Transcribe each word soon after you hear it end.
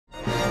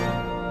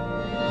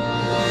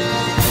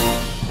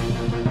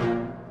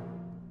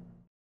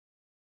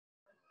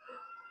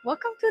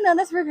Welcome to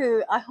Nana's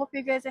review. I hope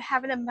you guys are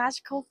having a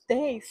magical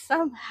day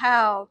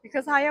somehow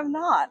because I am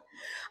not.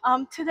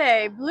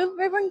 Today, Blue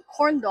Ribbon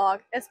Corn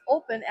Dog is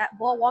open at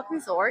Boardwalk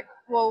Resort.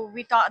 Well,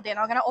 we thought they're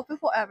not gonna open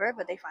forever,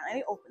 but they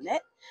finally opened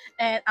it,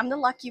 and I'm the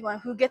lucky one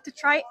who get to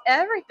try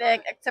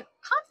everything except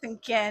cotton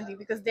candy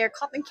because their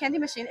cotton candy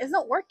machine is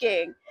not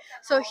working.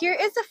 So here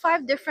is the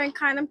five different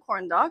kind of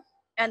corn dog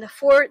and the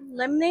four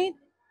lemonade.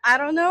 I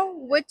don't know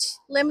which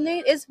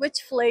lemonade is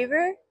which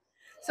flavor,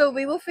 so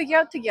we will figure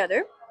out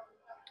together.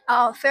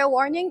 Fair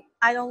warning,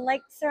 I don't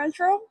like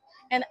cilantro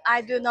and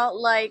I do not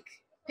like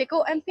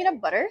pickle and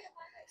peanut butter.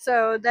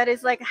 So that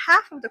is like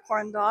half of the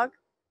corn dog.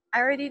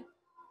 I'm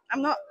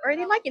not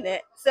already liking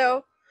it.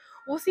 So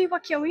we'll see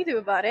what can we do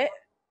about it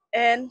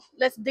and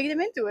let's dig them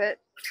into it.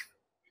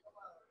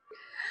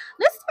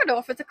 Let's start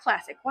off with the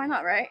classic. Why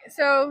not, right?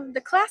 So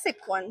the classic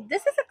one.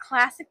 This is a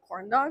classic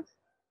corn dog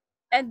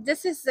and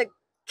this is the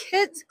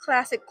kids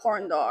classic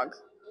corn dog.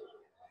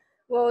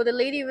 Well, the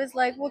lady was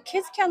like, well,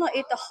 kids cannot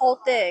eat the whole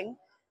thing.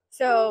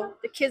 So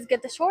the kids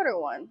get the shorter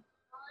one.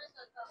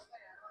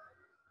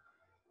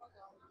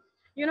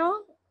 You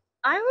know,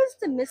 I was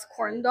the Miss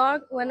Corn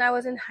Dog when I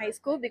was in high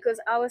school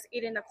because I was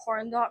eating a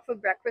corn dog for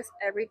breakfast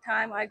every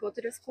time I go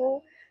to the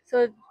school.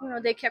 So,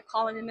 they kept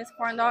calling me Miss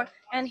Corn Dog.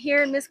 And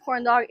here, Miss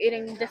Corn Dog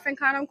eating different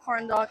kind of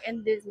corn dog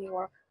in Disney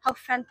World. How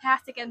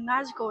fantastic and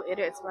magical it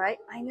is, right?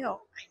 I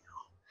know.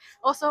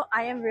 Also,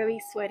 I am really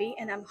sweaty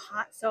and I'm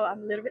hot, so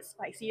I'm a little bit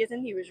spicy as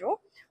in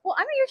usual. Well,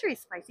 I'm usually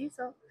spicy,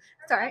 so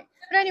it's alright.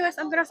 But anyways,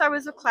 I'm gonna start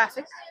with the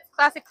classic.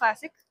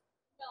 Classic.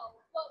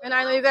 And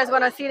I know you guys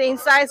wanna see the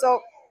inside,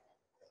 so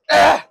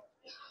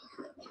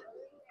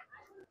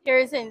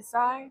here's the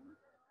inside.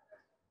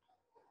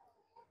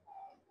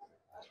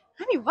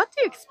 I mean, what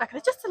do you expect?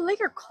 It's just a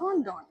layer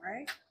corn dog,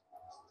 right?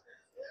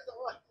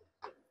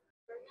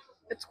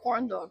 It's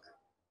corn dog.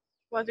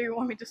 What do you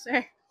want me to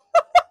say?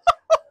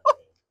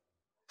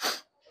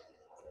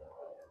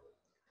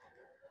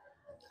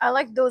 I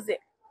like those.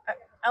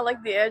 I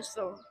like the edge,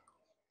 so.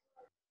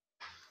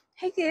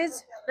 Hey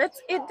kids,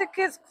 let's eat the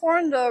kids'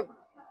 corn dog.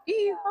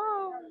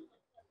 Yeehaw.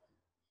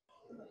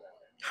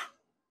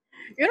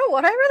 You know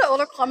what? I read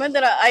another comment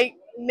that I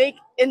make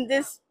in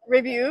this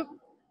review.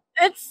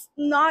 It's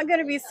not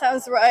gonna be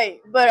sounds right,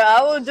 but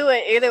I will do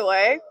it either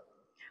way.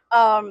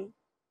 Um,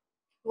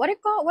 what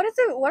it called? What is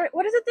it?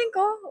 What is the thing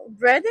called?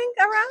 Breading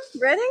around?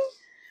 Breading?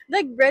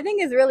 Like breading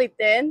is really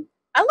thin.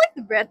 I like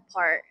the bread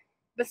part.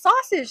 The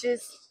sausage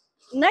is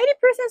 90%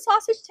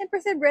 sausage,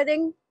 10%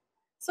 breading.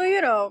 So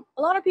a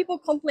lot of people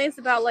complains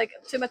about like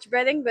too much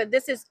breading, but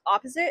this is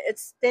opposite.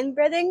 It's thin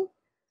breading.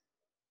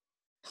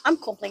 I'm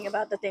complaining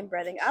about the thin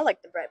breading. I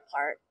like the bread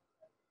part.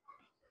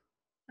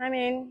 I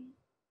mean,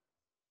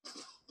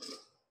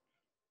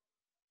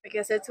 I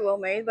guess it's well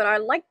made, but I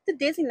like the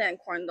Disneyland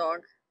corn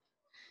dog,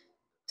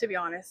 to be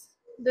honest.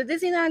 The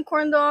Disneyland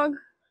corn dog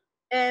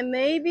and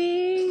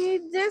maybe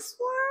this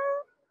one?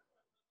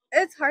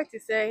 It's hard to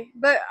say,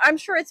 but I'm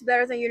sure it's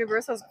better than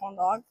Universal's corn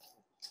dog.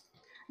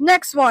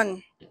 Next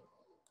one.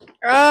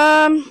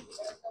 Um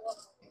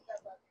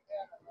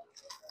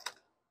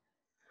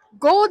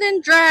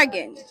Golden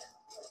Dragon.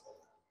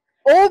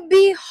 OB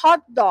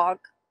hot dog.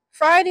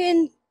 Fried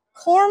in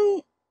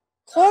corn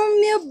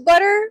cornmeal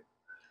butter,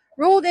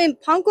 rolled in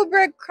panko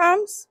bread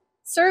crumbs,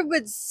 served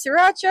with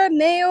sriracha,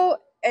 mayo,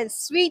 and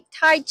sweet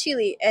Thai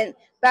chili and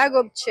bag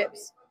of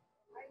chips.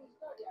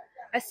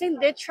 I think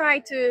they try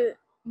to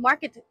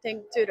market the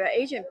thing to the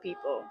Asian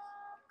people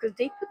because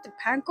they put the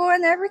panko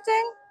and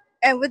everything,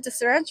 and with the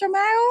sriracha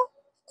mayo,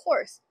 of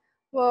course.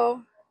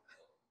 Well,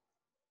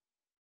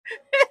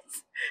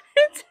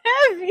 it's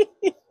heavy.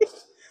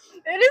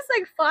 It is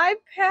like 5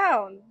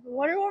 pounds.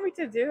 What do you want me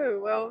to do?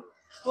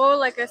 Well,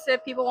 like I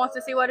said, people want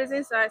to see what is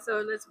inside,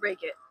 so let's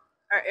break it.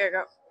 All right, here we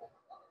go.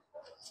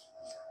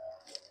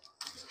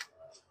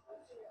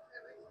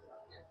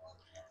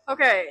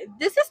 Okay,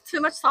 this is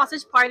too much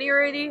sausage party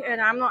already,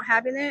 and I'm not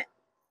having it.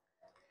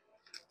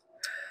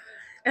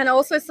 And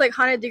also, it's like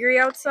 100-degree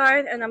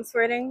outside, and I'm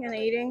sweating and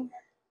eating.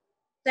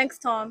 Thanks,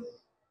 Tom.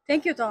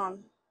 Thank you,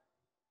 Tom.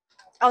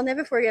 I'll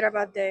never forget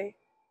about day.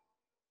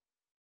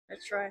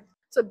 Let's try.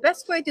 So,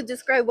 best way to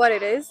describe what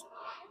it is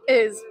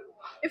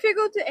if you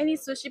go to any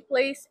sushi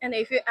place and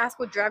if you ask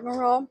for dragon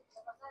roll,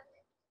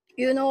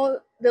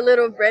 the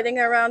little breading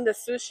around the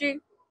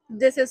sushi.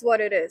 This is what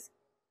it is.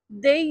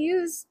 They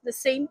use the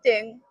same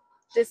thing.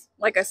 This,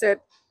 like I said,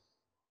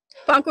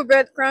 panko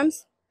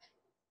breadcrumbs,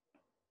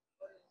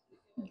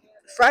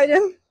 fry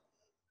them.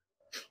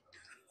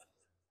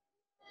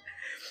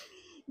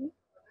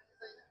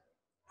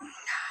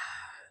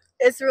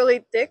 It's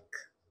really thick,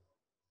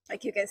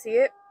 like you can see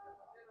it,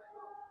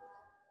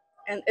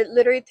 and it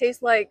literally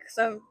tastes like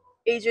some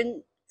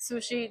Asian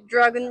sushi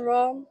dragon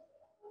roll.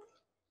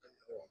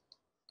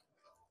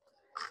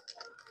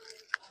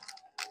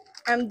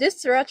 And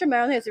this sriracha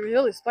mayonnaise is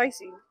really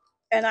spicy,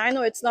 and I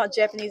know it's not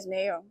Japanese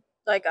mayo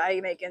like I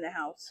make in the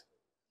house.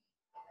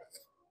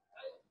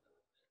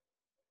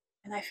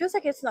 And I feels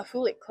like it's not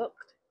fully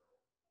cooked.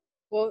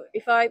 Well,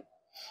 if I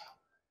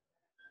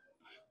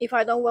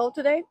done well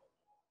today,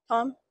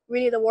 Tom, We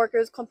need the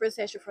workers'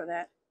 compensation for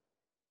that.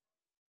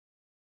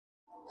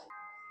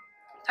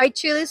 Thai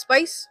chili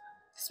spice,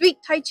 sweet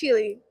Thai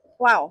chili.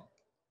 Wow,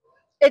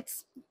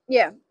 it's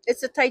yeah,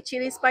 it's a Thai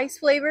chili spice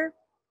flavor.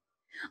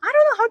 I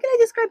don't know how can I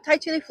describe Thai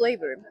chili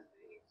flavor.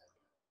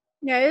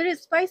 Yeah, it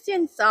is spicy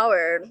and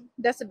sour.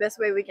 That's the best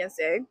way we can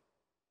say.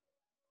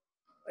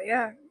 But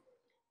yeah,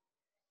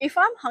 if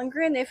I'm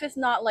hungry and if it's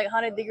not like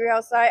 100-degree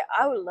outside,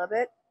 I would love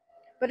it.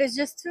 But it's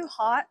just too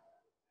hot,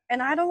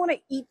 and I don't want to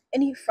eat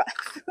any fried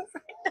food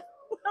right now.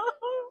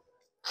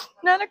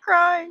 Not a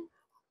cry.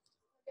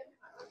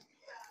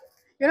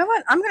 You know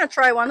what? I'm gonna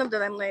try one of the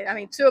lemonade. I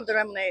mean, two of the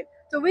lemonade.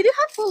 So we do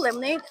have full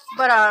lemonade,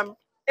 but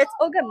it's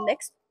Oga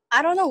mixed.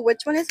 I don't know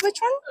which one is which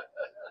one.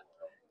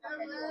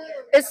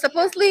 It's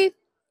supposedly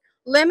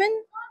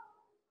lemon.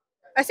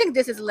 I think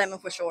this is lemon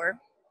for sure.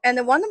 And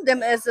then one of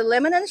them is a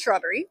lemon and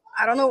strawberry.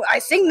 I don't know. I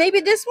think maybe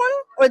this one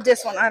or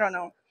this one. I don't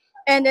know.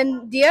 And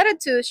then the other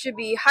two should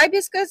be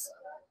hibiscus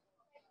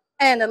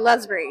and a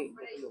raspberry.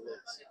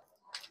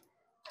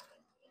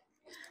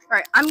 All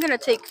right, I'm gonna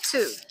take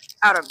two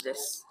out of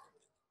this.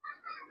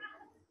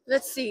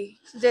 Let's see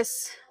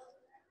this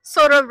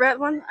sort of red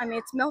one. I mean,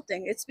 it's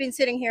melting. It's been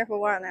sitting here for a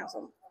while now,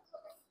 so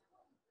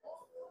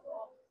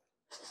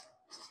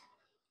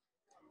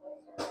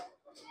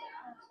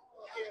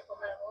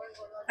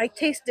I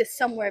tasted this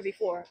somewhere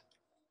before.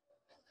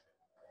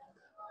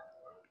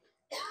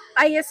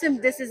 I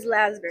assume this is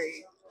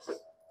raspberry.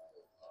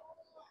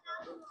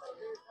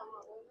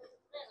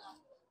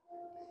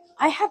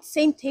 I had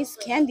same taste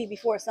candy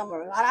before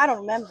somewhere. I don't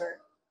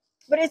remember,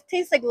 but it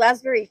tastes like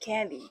raspberry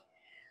candy.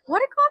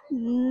 What it called?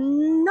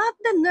 Not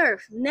the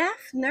Nerf.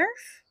 Nerf?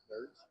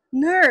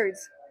 Nerds.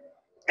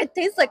 It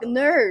tastes like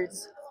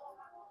nerds.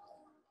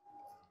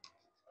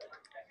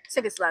 I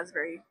think it's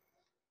raspberry.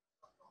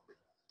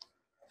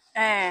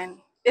 And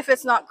if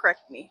it's not,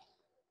 correct me.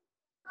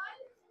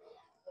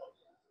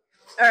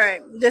 All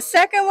right. The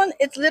second one,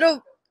 it's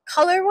little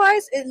color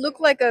wise, it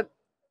looked like a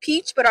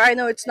peach, but I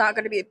know it's not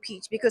going to be a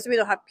peach because we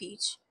don't have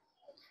peach.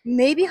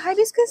 Maybe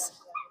hibiscus?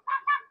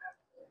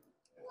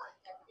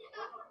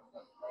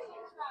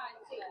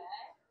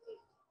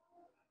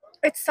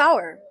 It's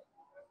sour.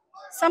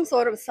 Some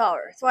sort of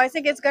sour. So I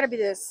think it's got to be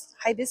this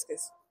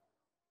hibiscus.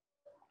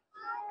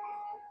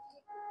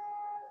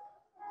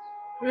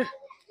 Ugh.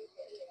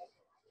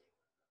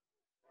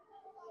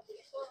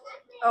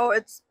 Oh,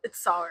 it's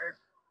sour.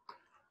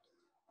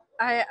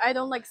 I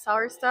don't like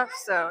sour stuff,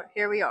 so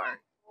here we are.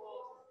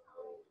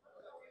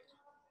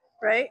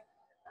 Right?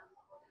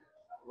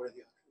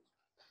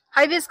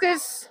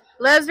 Hibiscus,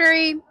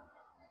 raspberry,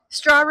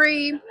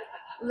 strawberry,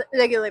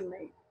 regular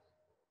lemonade.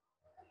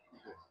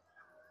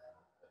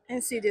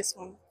 And see this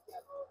one.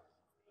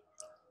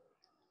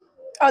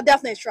 Oh,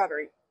 definitely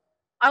strawberry.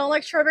 I don't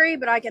like strawberry,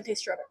 but I can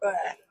taste strawberry. Ugh.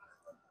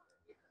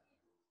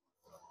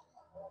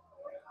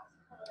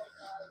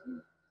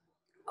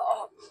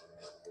 Oh,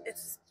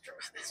 it's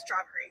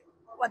strawberry.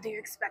 What do you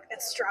expect?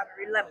 It's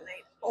strawberry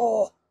lemonade.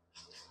 Oh,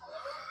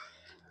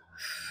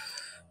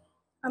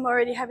 I'm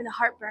already having a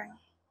heartburn.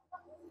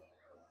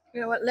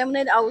 You know what?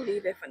 Lemonade, I will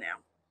leave it for now.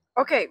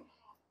 Okay,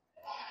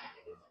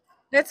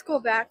 let's go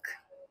back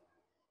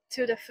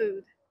to the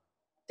food.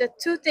 The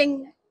two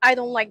things I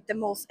don't like the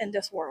most in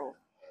this world.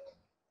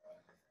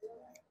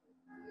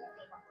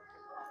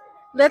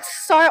 Let's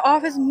start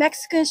off with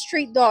Mexican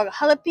street dog.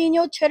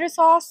 Jalapeno cheddar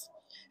sauce,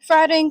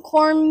 fried in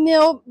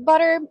cornmeal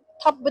butter,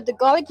 topped with the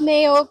garlic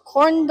mayo,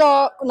 corn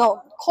dog,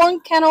 no, corn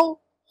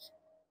kennel,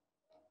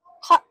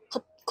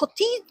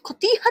 cotija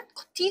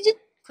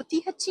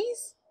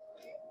cheese.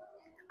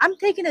 I'm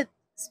taking a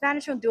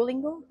Spanish on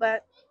Duolingo,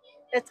 but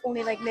it's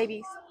only like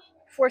maybe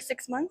 4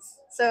 6 months,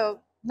 so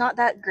not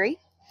that great.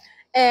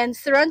 And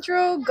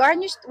cilantro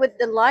garnished with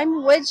the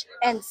lime wedge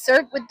and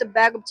served with the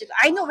bag of chips.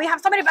 I know we have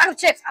so many bag of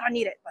chips. I don't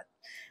need it, but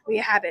we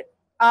have it.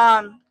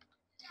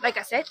 Like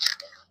I said,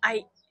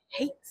 I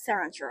hate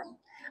cilantro.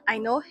 I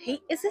know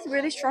hate is a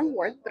really strong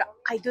word, but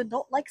I do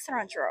not like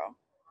cilantro.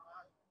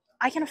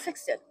 I cannot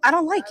fix it. I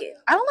don't like it.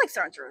 I don't like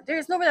cilantro. There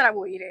is no way that I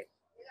will eat it.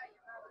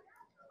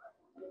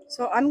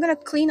 So I'm gonna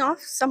clean off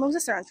some of the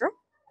cilantro.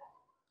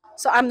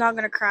 So I'm not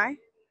gonna cry.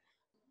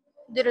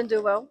 Didn't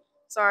do well.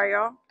 Sorry,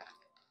 y'all.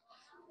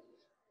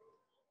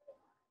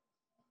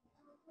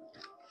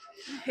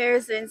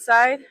 Here's the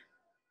inside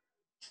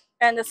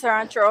and the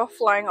cilantro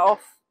flying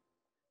off.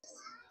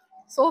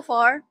 So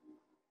far,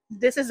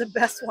 this is the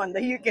best one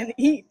that you can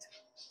eat.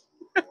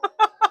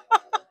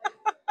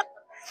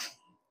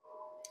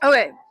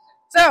 Okay,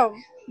 so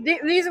the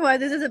reason why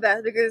this is the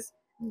best because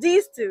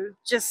these two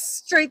just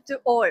straight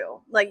to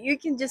oil. Like you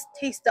can just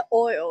taste the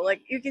oil.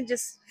 Like you can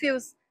just feel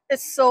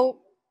it's so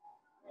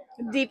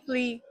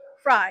deeply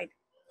fried.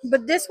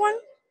 But this one,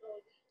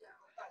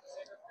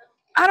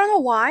 I don't know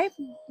why,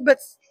 but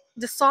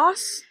the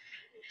sauce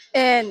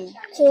and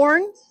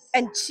corn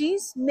and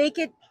cheese make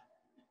it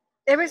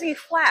everything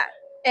flat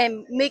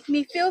and make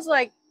me feels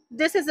like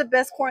this is the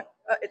best corn.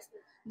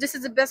 This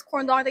is the best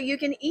corn dog that you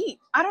can eat.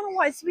 I don't know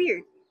why it's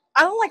weird.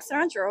 I don't like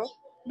cilantro,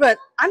 but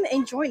I'm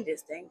enjoying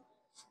this thing.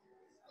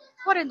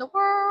 What in the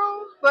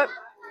world? But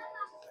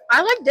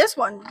I like this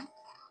one.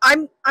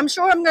 I'm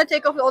sure I'm gonna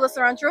take off all the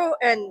cilantro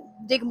and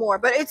dig more,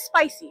 but it's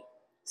spicy.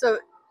 So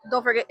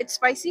don't forget it's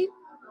spicy.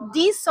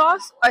 These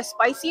sauce are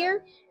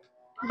spicier,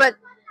 but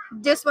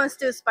this one's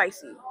still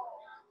spicy.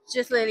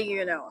 Just letting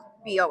you know.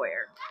 Be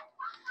aware.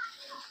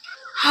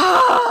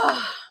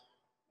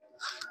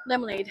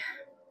 Lemonade.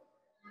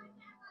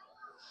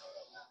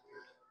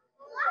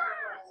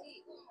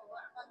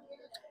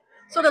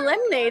 So the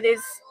lemonade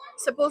is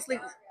supposedly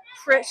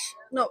fresh,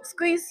 no,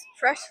 squeezed,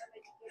 fresh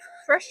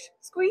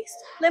squeezed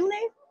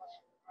lemonade.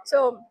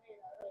 So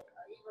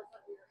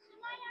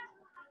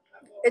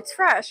it's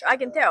fresh, I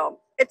can tell.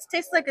 It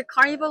tastes like a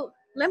carnival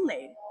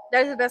lemonade.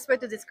 That is the best way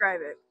to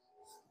describe it.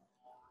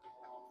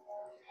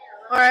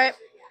 Alright,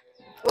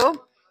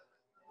 well,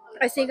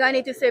 I think I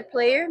need to say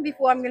player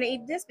before I'm gonna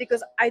eat this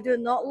because I do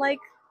not like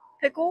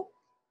pickle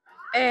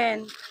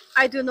and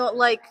I do not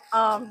like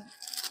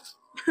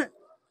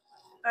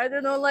I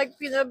do not like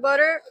peanut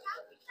butter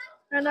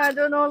and I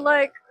do not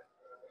like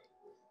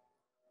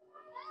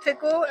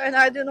pickle and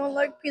I do not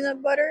like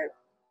peanut butter.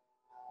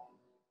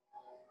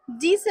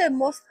 This is the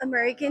most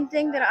American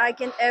thing that I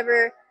can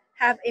ever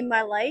have in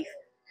my life.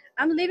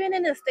 I'm living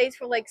in the States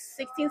for like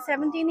 16,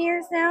 17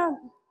 years now.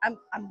 I'm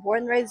born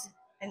and raised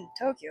in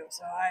Tokyo,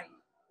 so I'm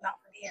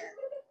not from here.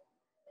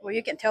 Well,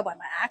 you can tell by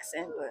my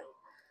accent, but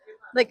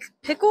like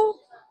pickle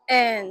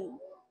and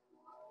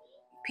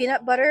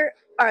peanut butter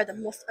are the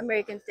most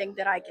American thing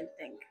that I can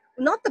think.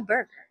 Not the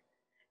burger.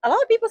 A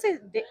lot of people say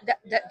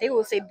that they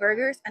will say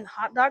burgers and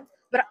hot dogs,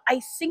 but I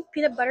think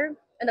peanut butter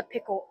and the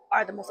pickle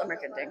are the most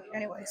American thing.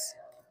 Anyways,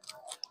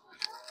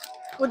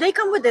 well, they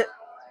come with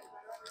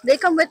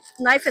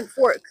knife and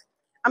fork.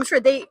 I'm sure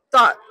they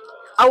thought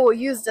I will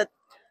use the.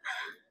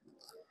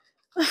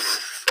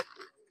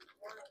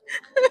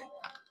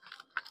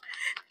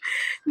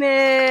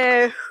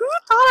 Man, who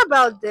thought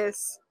about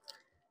this?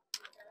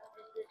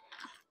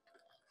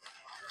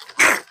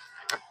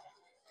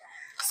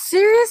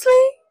 Seriously?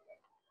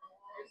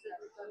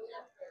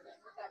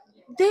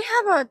 They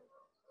have a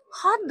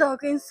hot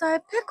dog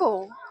inside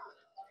pickle.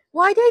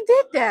 Why they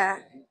did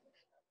that?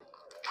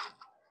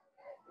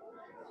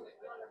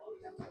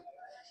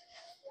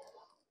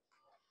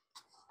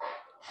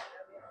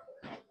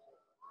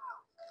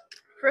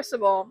 First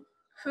of all,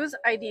 whose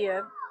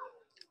idea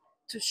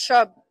to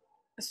shove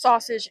a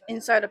sausage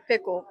inside a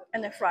pickle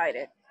and then fried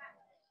it?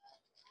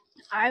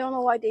 I don't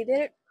know why they did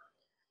it.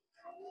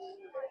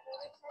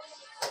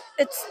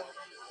 It's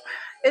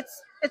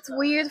it's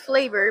weird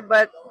flavor,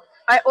 but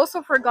I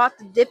also forgot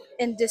to dip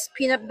in this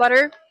peanut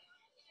butter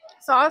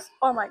sauce.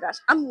 Oh my gosh,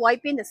 I'm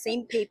wiping the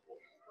same paper.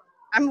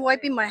 I'm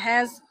wiping my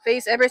hands,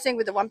 face, everything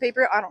with the one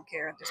paper. I don't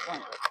care at this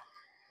point.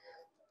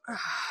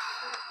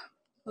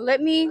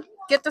 Let me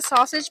get the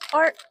sausage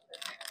part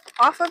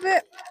off of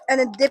it and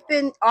then dip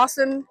in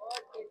awesome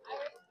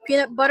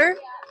peanut butter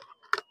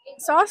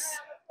sauce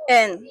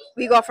and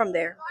we go from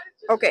there.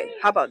 Okay,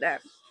 how about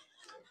that?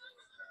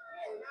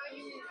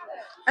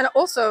 And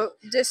also,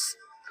 this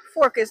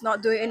fork is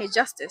not doing any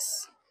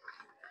justice.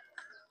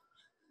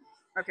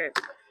 Okay,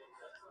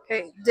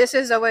 okay, this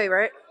is the way,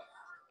 right?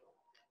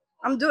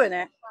 I'm doing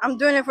it. I'm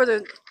doing it for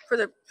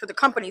the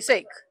company's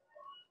sake.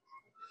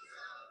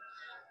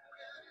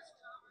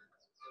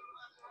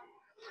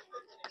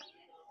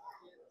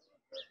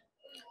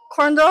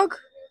 Corn dog,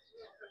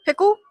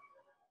 pickle,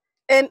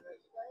 and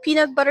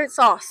peanut butter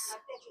sauce.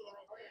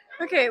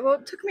 Okay, well,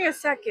 it took me a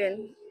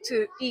second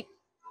to eat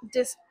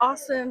this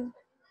awesome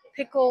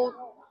pickled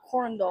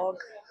corn dog.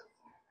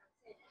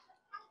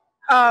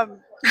 Um,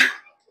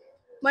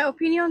 my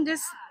opinion on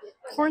this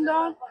corn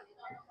dog: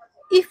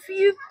 if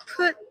you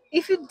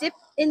if you dip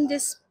in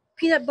this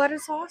peanut butter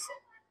sauce,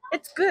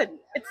 it's good.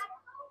 It's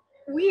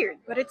weird,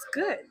 but it's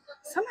good.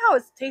 Somehow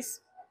it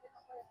tastes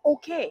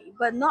okay,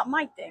 but not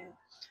my thing.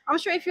 I'm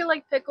sure if you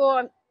like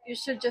pickle, you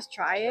should just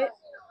try it.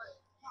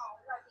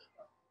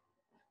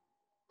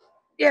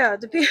 Yeah,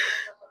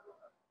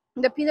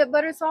 the peanut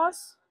butter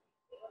sauce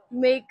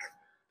make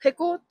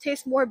pickle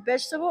taste more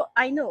vegetable.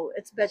 I know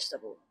it's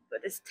vegetable, but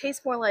it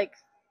tastes more like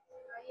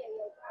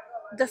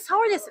the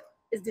sourness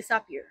is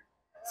disappear.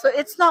 So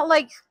it's not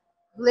like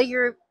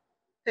layer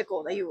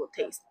pickle that you will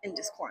taste in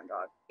this corn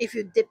dog if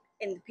you dip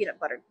in the peanut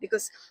butter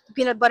because the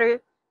peanut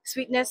butter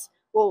sweetness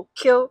will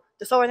kill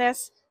the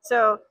sourness.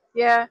 So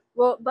yeah,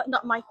 well, but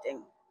not my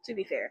thing. To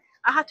be fair,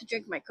 I had to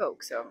drink my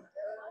coke, so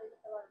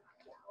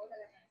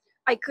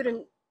I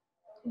couldn't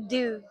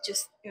do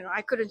just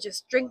I couldn't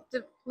just drink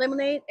the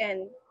lemonade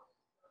and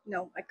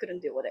no, I couldn't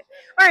deal with it.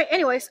 All right,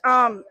 anyways,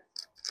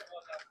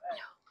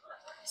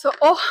 so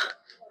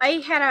I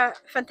had a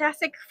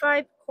fantastic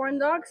 5 corn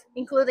dogs,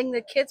 including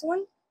the kids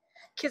one,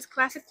 kids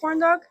classic corn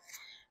dog.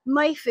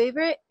 My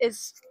favorite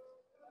is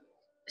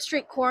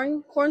street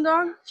corn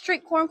dog,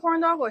 street corn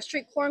dog, or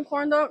street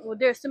corn dog. Well,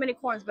 there's so many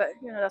corns, but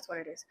that's what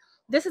it is.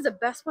 This is the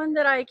best one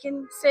that I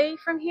can say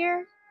from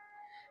here,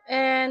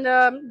 and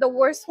the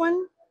worst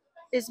one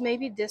is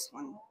maybe this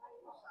one,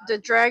 the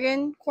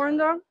dragon corn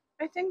dog.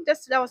 I think that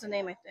was the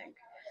name. I think.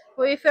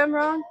 Well, if I'm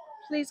wrong,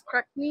 please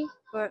correct me.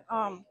 But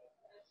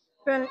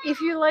But if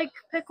you like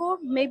pickle,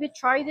 maybe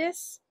try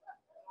this.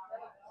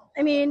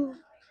 I mean,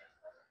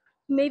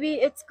 maybe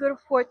it's good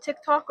for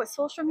TikTok or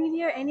social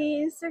media,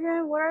 any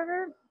Instagram,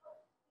 whatever.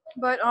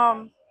 But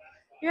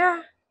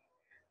yeah.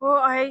 Well,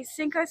 I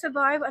think I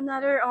survived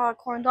another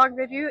corn dog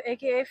review,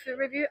 aka food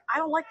review. I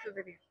don't like food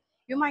review.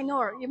 You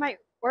might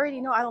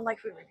already know I don't like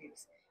food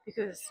reviews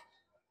because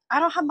I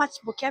don't have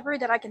much vocabulary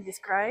that I can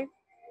describe.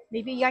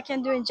 Maybe I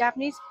can do in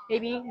Japanese.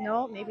 Maybe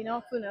no.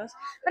 Who knows?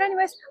 But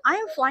anyways, I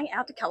am flying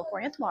out to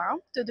California tomorrow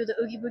to do the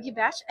Oogie Boogie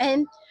Bash,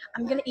 and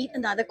I'm gonna eat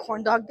another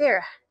corn dog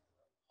there.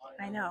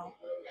 I know.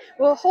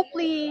 Well,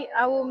 hopefully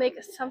I will make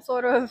some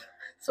sort of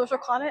social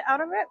content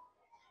out of it.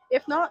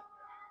 If not,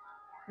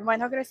 you might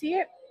not gonna see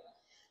it.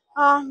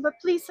 But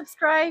please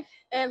subscribe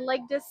and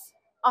like this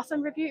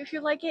awesome review if you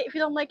like it. If you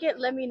don't like it,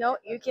 let me know.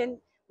 You can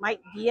my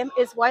DM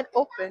is wide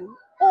open,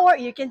 or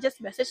you can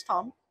just message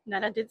Tom.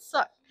 Nana did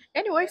suck.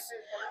 Anyways,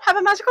 have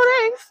a magical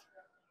day.